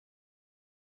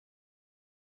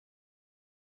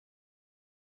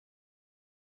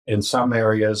In some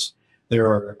areas, there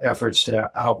are efforts to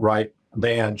outright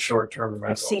ban short-term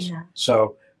rentals. I've seen that.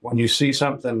 So when you see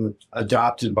something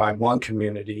adopted by one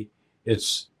community,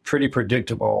 it's pretty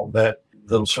predictable that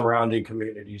the surrounding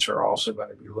communities are also going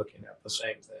to be looking at the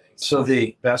same thing. So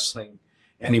the best thing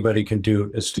anybody can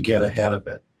do is to get ahead of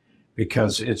it,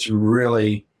 because it's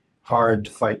really hard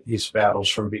to fight these battles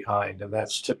from behind. And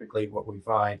that's typically what we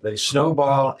find. They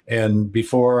snowball, and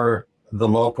before the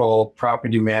local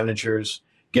property managers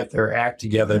get their act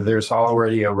together, there's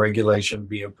already a regulation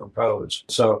being proposed.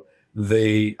 So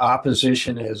the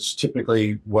opposition is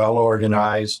typically well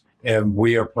organized, and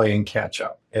we are playing catch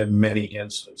up in many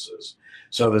instances.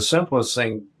 So the simplest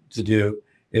thing to do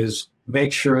is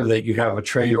make sure that you have a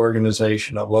trade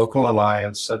organization, a local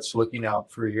alliance that's looking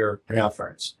out for your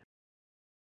preference.